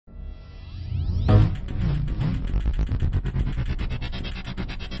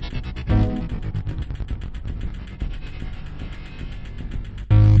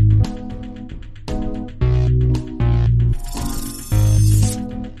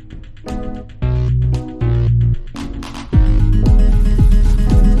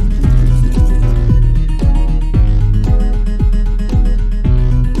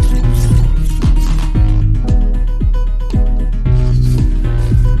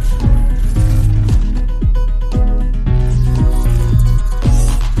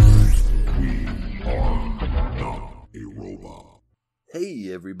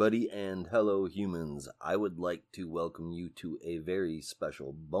everybody, and hello humans. I would like to welcome you to a very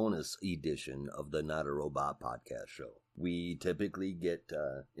special bonus edition of the Not a Robot podcast show. We typically get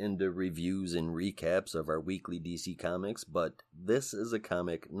into reviews and recaps of our weekly DC comics, but this is a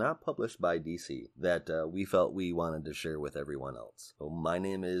comic not published by DC that we felt we wanted to share with everyone else. So my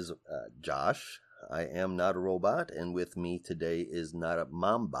name is Josh. I am Not a Robot, and with me today is Not a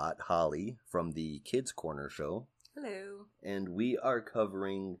Mombot, Holly, from the Kids Corner show. Hello. And we are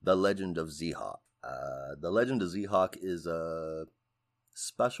covering The Legend of Z-Hawk. The Legend of Z-Hawk is a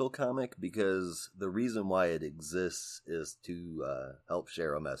special comic because the reason why it exists is to help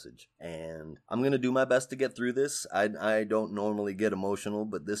share a message. And I'm going to do my best to get through this. I don't normally get emotional,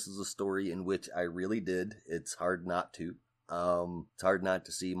 but this is a story in which I really did. It's hard not to. It's hard not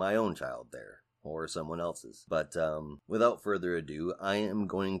to see my own child there. Or someone else's. But without further ado, I am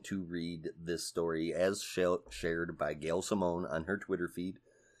going to read this story as shared by Gail Simone on her Twitter feed.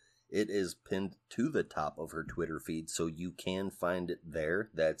 It is pinned to the top of her Twitter feed, so you can find it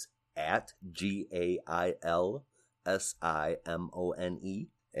there. That's at GailSimone.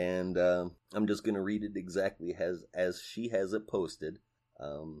 And I'm just going to read it exactly as she has it posted.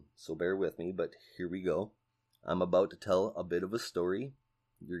 So bear with me, but here we go. I'm about to tell a bit of a story.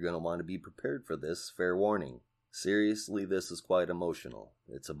 You're going to want to be prepared for this, fair warning. Seriously, this is quite emotional.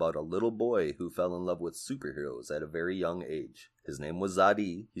 It's about a little boy who fell in love with superheroes at a very young age. His name was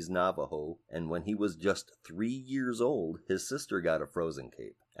Zadi, he's Navajo, and when he was just 3 years old, his sister got a frozen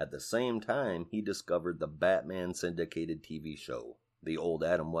cape. At the same time, he discovered the Batman syndicated TV show, the old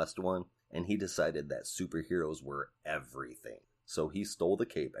Adam West one, and he decided that superheroes were everything. So he stole the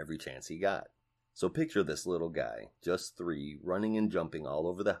cape every chance he got. So picture this little guy, just 3, running and jumping all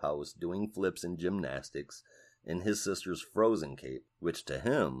over the house, doing flips and gymnastics, in his sister's frozen cape, which to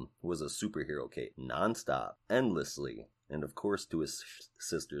him was a superhero cape, non-stop, endlessly, and of course to his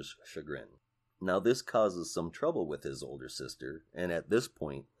sister's chagrin. Now this causes some trouble with his older sister, and at this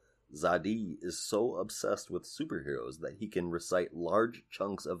point, Zadi is so obsessed with superheroes that he can recite large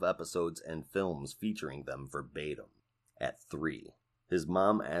chunks of episodes and films featuring them verbatim. At 3. His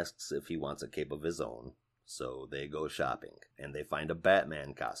mom asks if he wants a cape of his own, so they go shopping, and they find a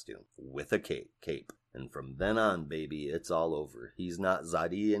Batman costume with a cape. And from then on, baby, it's all over. He's not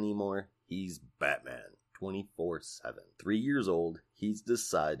Zadi anymore, he's Batman, 24/7. 3 years old, he's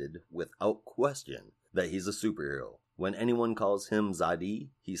decided, without question, that he's a superhero. When anyone calls him Zadi,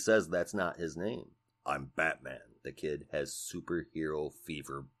 he says that's not his name. I'm Batman. The kid has superhero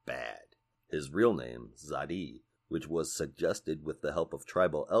fever bad. His real name, Zadi, which was suggested with the help of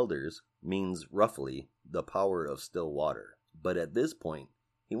tribal elders, means roughly the power of still water. But at this point,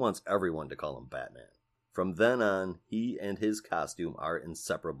 he wants everyone to call him Batman. From then on, he and his costume are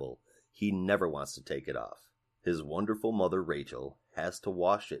inseparable. He never wants to take it off. His wonderful mother, Rachel, has to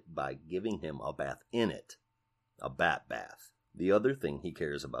wash it by giving him a bath in it. A bat bath. The other thing he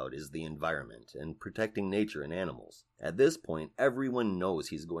cares about is the environment and protecting nature and animals. At this point, everyone knows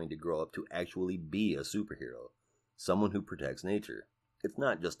he's going to grow up to actually be a superhero. Someone who protects nature. It's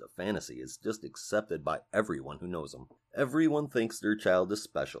not just a fantasy, it's just accepted by everyone who knows him. Everyone thinks their child is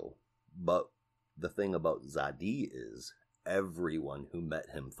special, but the thing about Zadi is, everyone who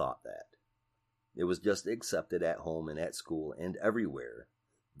met him thought that. It was just accepted at home and at school and everywhere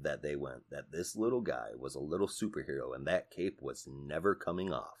that they went, that this little guy was a little superhero and that cape was never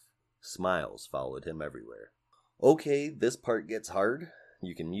coming off. Smiles followed him everywhere. Okay, this part gets hard.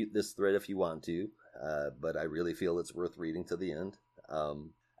 You can mute this thread if you want to. But I really feel it's worth reading to the end.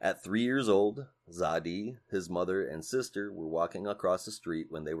 At 3 years old, Zadi, his mother, and sister were walking across the street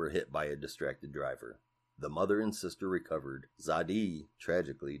when they were hit by a distracted driver. The mother and sister recovered. Zadi,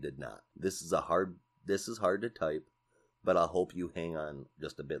 tragically, did not. This is hard to type, but I hope you hang on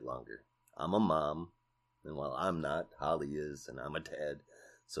just a bit longer. I'm a mom, and while I'm not, Holly is, and I'm a dad,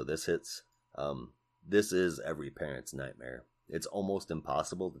 so this hits. This is every parent's nightmare. It's almost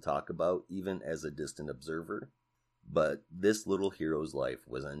impossible to talk about, even as a distant observer, but this little hero's life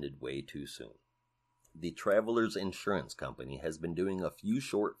was ended way too soon. The Travelers Insurance Company has been doing a few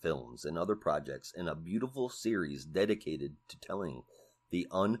short films and other projects in a beautiful series dedicated to telling the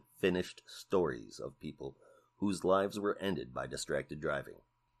unfinished stories of people whose lives were ended by distracted driving.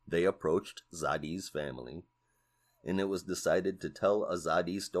 They approached Zadi's family, and it was decided to tell a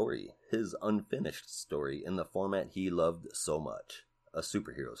Zadi story, his unfinished story, in the format he loved so much, a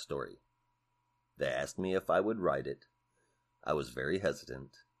superhero story. They asked me if I would write it. I was very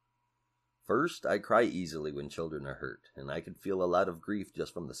hesitant. First, I cry easily when children are hurt, and I could feel a lot of grief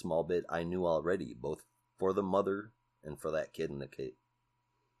just from the small bit I knew already, both for the mother and for that kid in the cape.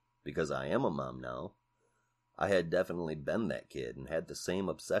 Because I am a mom now, I had definitely been that kid and had the same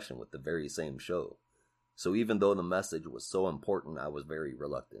obsession with the very same show. So even though the message was so important, I was very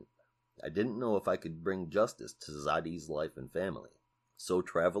reluctant. I didn't know if I could bring justice to Zadie's life and family. So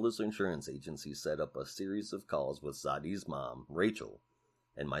Travelers Insurance Agency set up a series of calls with Zadie's mom, Rachel,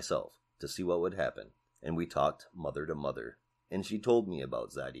 and myself to see what would happen. And we talked mother to mother. And she told me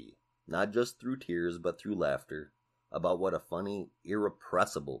about Zadie, not just through tears but through laughter, about what a funny,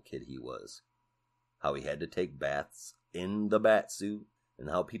 irrepressible kid he was. How he had to take baths in the bat suit, and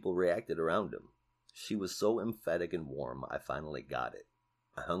how people reacted around him. She was so emphatic and warm, I finally got it.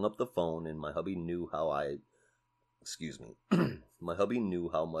 I hung up the phone, and my hubby knew my hubby knew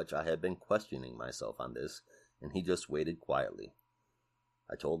how much I had been questioning myself on this, and he just waited quietly.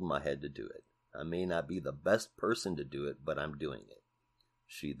 I told him I had to do it. I may not be the best person to do it, but I'm doing it.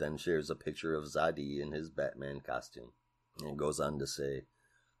 She then shares a picture of Zadie in his Batman costume, and goes on to say,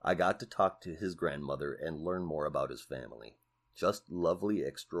 I got to talk to his grandmother and learn more about his family. Just lovely,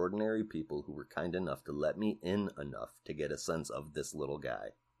 extraordinary people who were kind enough to let me in enough to get a sense of this little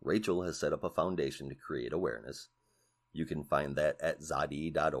guy. Rachel has set up a foundation to create awareness. You can find that at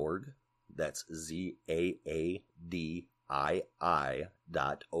Zadie.org. That's ZAADII.org.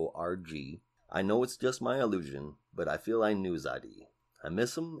 I know it's just my illusion, but I feel I knew Zadie. I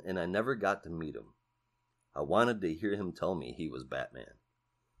miss him, and I never got to meet him. I wanted to hear him tell me he was Batman.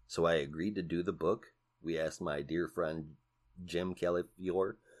 So I agreed to do the book. We asked my dear friend Jim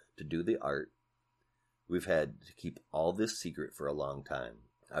Calafiore to do the art. We've had to keep all this secret for a long time.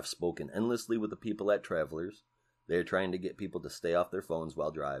 I've spoken endlessly with the people at Travelers. They are trying to get people to stay off their phones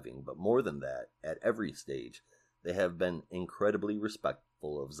while driving, but more than that, at every stage, they have been incredibly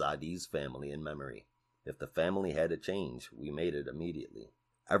respectful of Zadie's family and memory. If the family had to change, we made it immediately.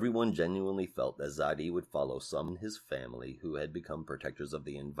 Everyone genuinely felt that Zadie would follow some in his family who had become protectors of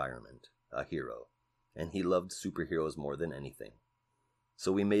the environment, a hero, and he loved superheroes more than anything.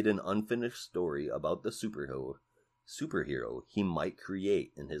 So we made an unfinished story about the superhero he might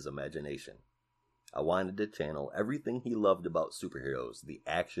create in his imagination. I wanted to channel everything he loved about superheroes, the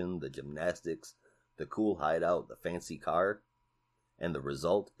action, the gymnastics, the cool hideout, the fancy car, and the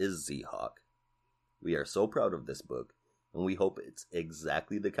result is Z-Hawk. We are so proud of this book, and we hope it's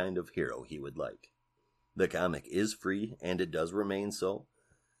exactly the kind of hero he would like. The comic is free, and it does remain so.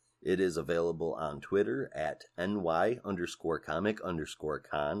 It is available on Twitter at ny_comic_con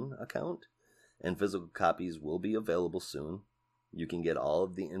account, and physical copies will be available soon. You can get all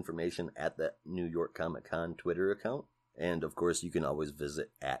of the information at the New York Comic Con Twitter account, and of course you can always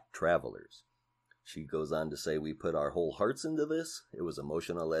visit at Travelers. She goes on to say, we put our whole hearts into this. It was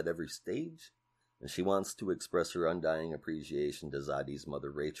emotional at every stage. And she wants to express her undying appreciation to Zadie's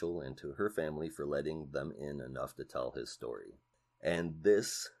mother Rachel and to her family for letting them in enough to tell his story. And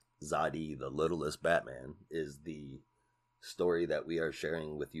this, Zadie, the Littlest Batman, is the story that we are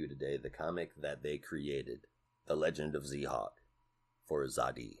sharing with you today, the comic that they created, The Legend of Z-Hawk, for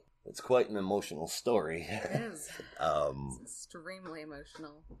Zadie. It's quite an emotional story. It is. It's extremely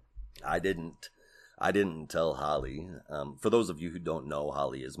emotional. I didn't tell Holly. For those of you who don't know,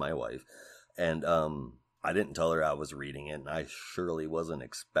 Holly is my wife. And I didn't tell her I was reading it, and I surely wasn't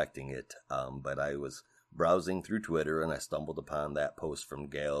expecting it. But I was browsing through Twitter, and I stumbled upon that post from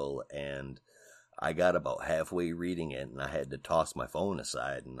Gail, and I got about halfway reading it, and I had to toss my phone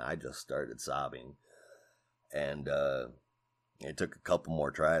aside, and I just started sobbing. And it took a couple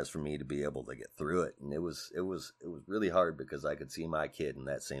more tries for me to be able to get through it, and it was really hard because I could see my kid in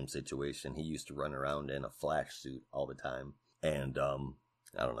that same situation. He used to run around in a Flash suit all the time, and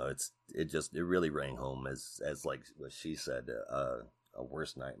I don't know. It really rang home as like what she said, a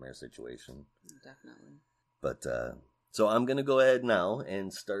worst nightmare situation. Definitely. But so I'm gonna go ahead now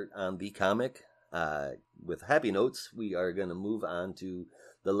and start on the comic. With happy notes, we are gonna move on to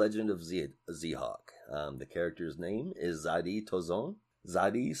The Legend of Z-Hawk. The character's name is Zadie Tozon.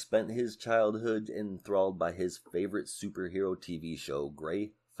 Zadie spent his childhood enthralled by his favorite superhero TV show,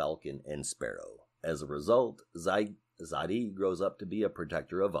 Grey, Falcon, and Sparrow. As a result, Zadie grows up to be a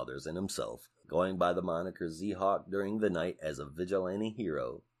protector of others and himself, going by the moniker Z-Hawk during the night as a vigilante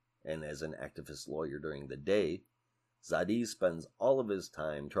hero, and as an activist lawyer during the day. Zadie spends all of his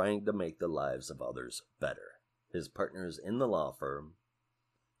time trying to make the lives of others better. His partners in the law firm,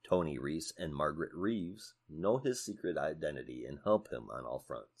 Tony Reese and Margaret Reeves, know his secret identity and help him on all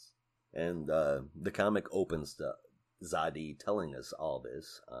fronts. And the comic opens to Zadie telling us all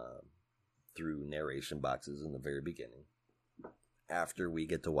this through narration boxes in the very beginning, after we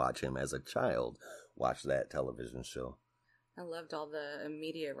get to watch him as a child watch that television show. I loved all the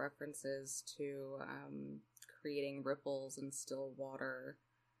immediate references to creating ripples in still water,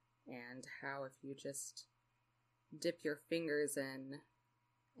 and how if you just dip your fingers in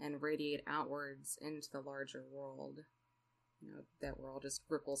and radiate outwards into the larger world. That world just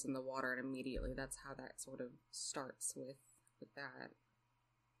ripples in the water, and immediately that's how that sort of starts with that.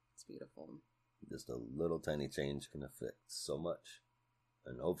 It's beautiful. Just a little tiny change can affect so much.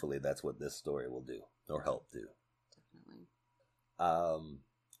 And hopefully that's what this story will do, or help do. Definitely.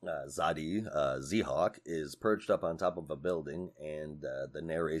 Seahawk, is perched up on top of a building, and the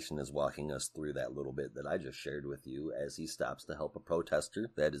narration is walking us through that little bit that I just shared with you as he stops to help a protester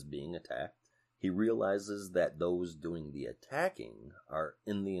that is being attacked. He realizes that those doing the attacking are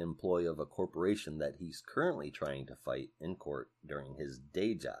in the employ of a corporation that he's currently trying to fight in court during his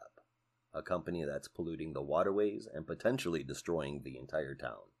day job, a company that's polluting the waterways and potentially destroying the entire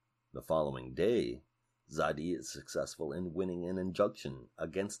town. The following day, Zadi is successful in winning an injunction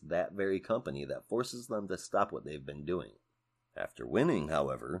against that very company that forces them to stop what they've been doing. After winning,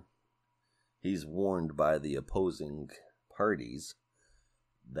 however, he's warned by the opposing parties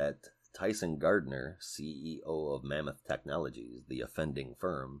that Tyson Gardner, CEO of Mammoth Technologies, the offending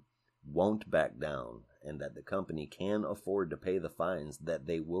firm, won't back down, and that the company can afford to pay the fines that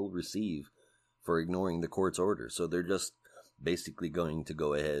they will receive for ignoring the court's order. So they're just basically going to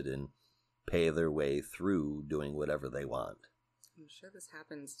go ahead and pay their way through doing whatever they want. I'm sure this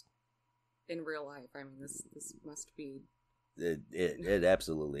happens in real life. I mean, this must be... It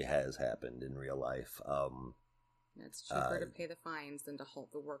absolutely has happened in real life. It's cheaper to pay the fines than to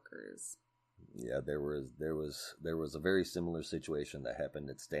halt the workers. Yeah, there was a very similar situation that happened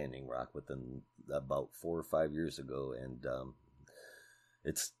at Standing Rock within about 4 or 5 years ago, and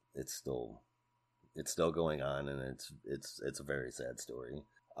it's still going on, and it's a very sad story.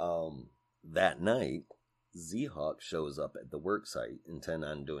 That night, Seahawk shows up at the worksite, intent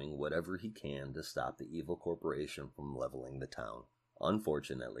on doing whatever he can to stop the evil corporation from leveling the town.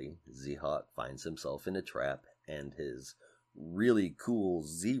 Unfortunately, Seahawk finds himself in a trap, and his really cool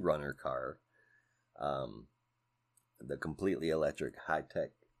Z-Runner car, the completely electric high-tech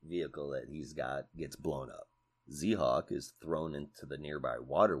vehicle that he's got, gets blown up. Seahawk is thrown into the nearby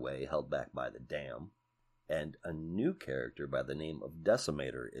waterway held back by the dam, and a new character by the name of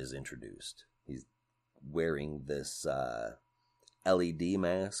Decimator is introduced. He's wearing this LED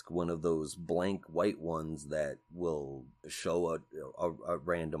mask, one of those blank white ones that will show a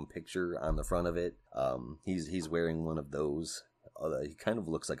random picture on the front of it. He's wearing one of those. He kind of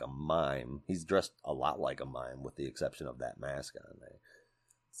looks like a mime. He's dressed a lot like a mime, with the exception of that mask on there.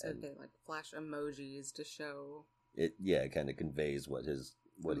 So they like flash emojis to show it. Yeah, it kind of conveys what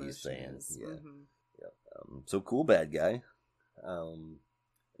he's saying. Is. Yeah. Mm-hmm. Yeah. So cool, bad guy.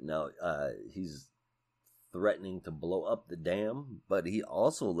 Now he's threatening to blow up the dam, but he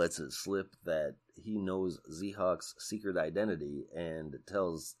also lets it slip that he knows Seahawk's secret identity and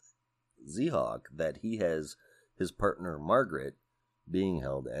tells Seahawk that he has his partner Margaret being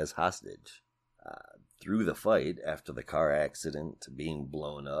held as hostage. Through the fight, after the car accident, being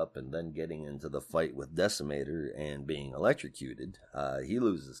blown up, and then getting into the fight with Decimator and being electrocuted, he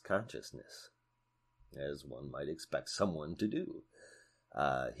loses consciousness, as one might expect someone to do.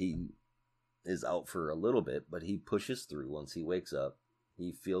 He is out for a little bit, but he pushes through once he wakes up.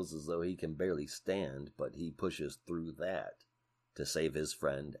 He feels as though he can barely stand, but he pushes through that to save his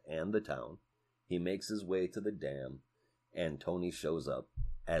friend and the town. He makes his way to the dam, and Tony shows up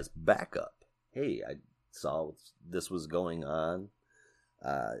as backup. Hey, I saw this was going on.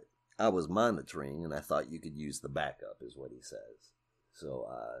 I was monitoring, and I thought you could use the backup, is what he says. So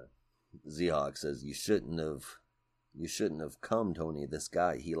Seahawk says, You shouldn't have come, Tony. This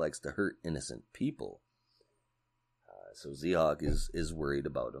guy, he likes to hurt innocent people. So Seahawk is worried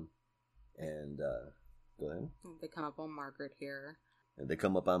about him. And go ahead. They come up on Margaret here. And they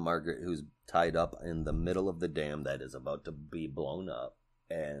come up on Margaret, who's tied up in the middle of the dam that is about to be blown up.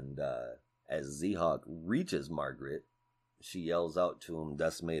 And as Seahawk reaches Margaret, she yells out to him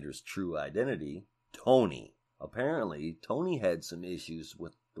Decimator's true identity, Tony. Apparently, Tony had some issues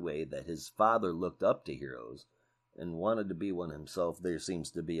with the way that his father looked up to heroes and wanted to be one himself. There seems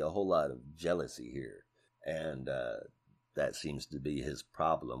to be a whole lot of jealousy here. And that seems to be his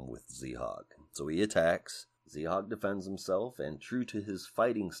problem with Seahawk. So he attacks. Seahawk defends himself, and true to his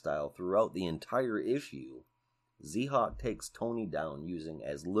fighting style throughout the entire issue, Seahawk takes Tony down using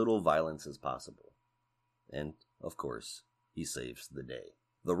as little violence as possible. And, of course, he saves the day.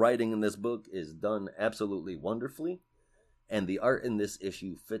 The writing in this book is done absolutely wonderfully, and the art in this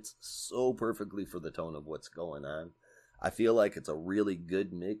issue fits so perfectly for the tone of what's going on. I feel like it's a really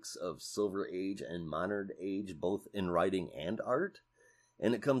good mix of Silver Age and Modern Age, both in writing and art,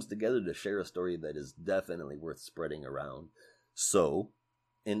 and it comes together to share a story that is definitely worth spreading around. So,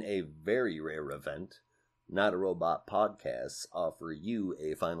 in a very rare event, Not a Robot podcasts offer you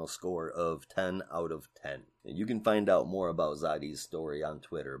a final score of 10 out of 10. And you can find out more about Zadi's story on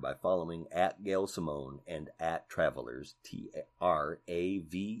Twitter by following @Gail Simone and @Travelers,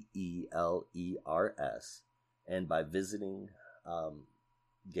 TRAVELERS, and by visiting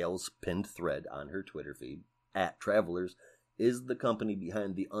Gail's pinned thread on her Twitter feed. @Travelers is the company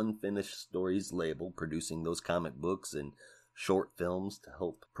behind the Unfinished Stories label, producing those comic books and short films to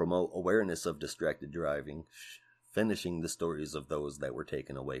help promote awareness of distracted driving, finishing the stories of those that were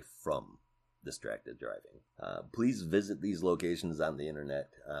taken away from distracted driving. Please visit these locations on the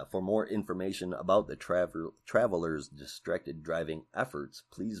internet. For more information about the Travelers distracted driving efforts,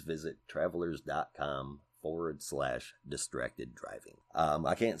 please visit travelers.com/distracted driving.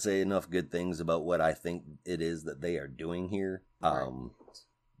 I can't say enough good things about what I think it is that they are doing here.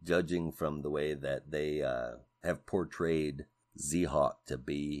 Judging from the way that they have portrayed Z-Hawk to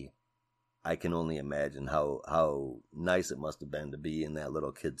be, I can only imagine how nice it must have been to be in that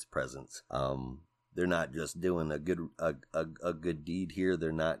little kid's presence. They're not just doing a good deed here.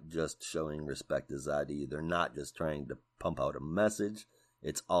 They're not just showing respect to Zadi. They're not just trying to pump out a message.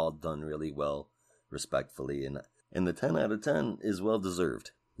 It's all done really well, respectfully, and the 10 out of 10 is well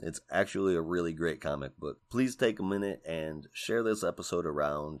deserved. It's actually a really great comic book. Please take a minute and share this episode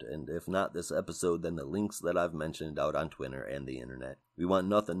around, and if not this episode, then the links that I've mentioned out on Twitter and the internet. We want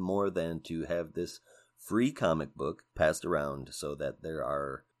nothing more than to have this free comic book passed around so that there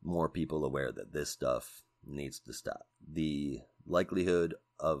are more people aware that this stuff needs to stop. The likelihood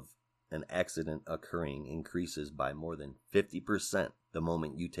of an accident occurring increases by more than 50% the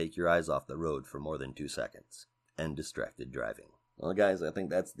moment you take your eyes off the road for more than 2 seconds. And distracted driving. Well, guys, I think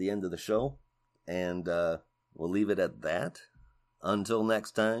that's the end of the show, and we'll leave it at that. Until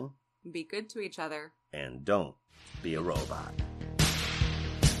next time, be good to each other, and don't be a robot.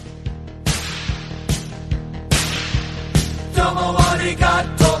 Domo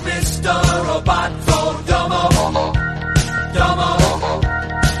arigato, Mr. Robot, domo.